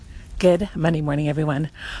Good Monday morning, everyone.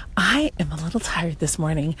 I am a little tired this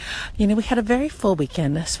morning. We had a very full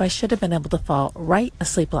weekend, so I should have been able to fall right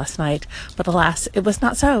asleep last night. But alas, it was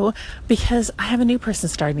not so, because I have a new person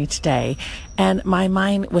starting today, and my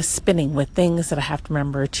mind was spinning with things that I have to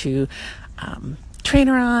remember to train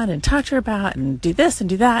her on and talk to her about and do this and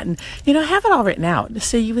do that. And, I have it all written out.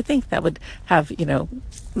 So you would think that would have,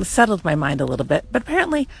 settled my mind a little bit, but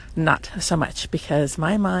apparently not so much, because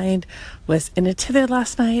my mind was in a tither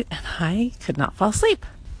last night and I could not fall asleep.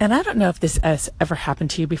 And I don't know if this has ever happened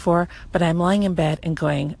to you before, but I'm lying in bed and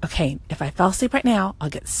going, okay, if I fall asleep right now, I'll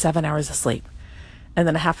get 7 hours of sleep. And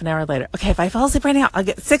then a half an hour later, okay, if I fall asleep right now, I'll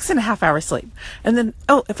get 6.5 hours sleep. And then,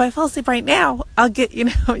 if I fall asleep right now, I'll get, you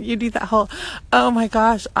do that whole, oh my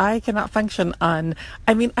gosh, I cannot function on,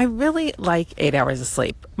 I really like 8 hours of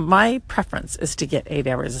sleep. My preference is to get 8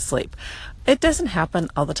 hours of sleep. It doesn't happen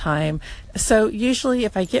all the time. So usually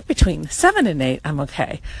if I get between 7 and 8, I'm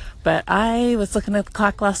okay. But I was looking at the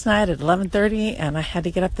clock last night at 11:30 and I had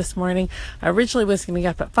to get up this morning. I originally was going to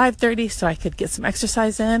get up at 5:30 so I could get some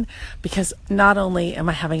exercise in, because not only am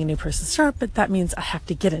I having a new person start, but that means I have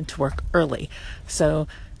to get into work early. So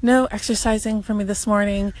no exercising for me this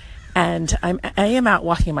morning. And I am out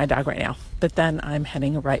walking my dog right now, but then I'm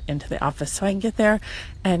heading right into the office so I can get there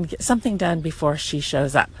and get something done before she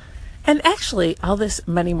shows up. And actually, all this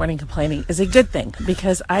Monday morning complaining is a good thing,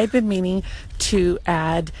 because I've been meaning to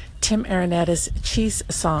add Tim Arenetta's Cheese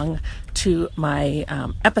song to my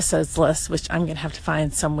episodes list, which I'm going to have to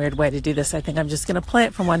find some weird way to do this. I think I'm just going to play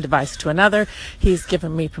it from one device to another. He's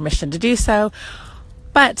given me permission to do so.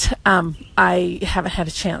 But I haven't had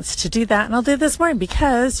a chance to do that, and I'll do it this morning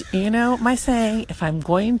because, my saying, if I'm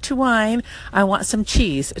going to whine, I want some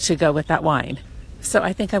cheese to go with that wine. So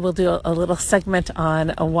I think I will do a little segment on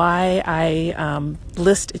why I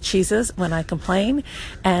list cheeses when I complain,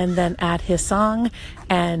 and then add his song,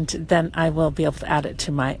 and then I will be able to add it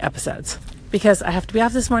to my episodes. Because I have to be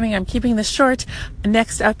off this morning, I'm keeping this short.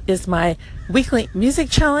 Next up is my weekly music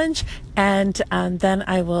challenge, and then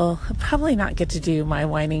I will probably not get to do my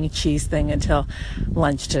whining cheese thing until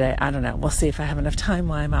lunch today. I don't know. We'll see if I have enough time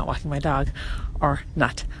while I'm out walking my dog or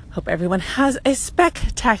not. Hope everyone has a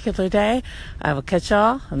spectacular day. I will catch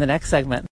y'all on the next segment.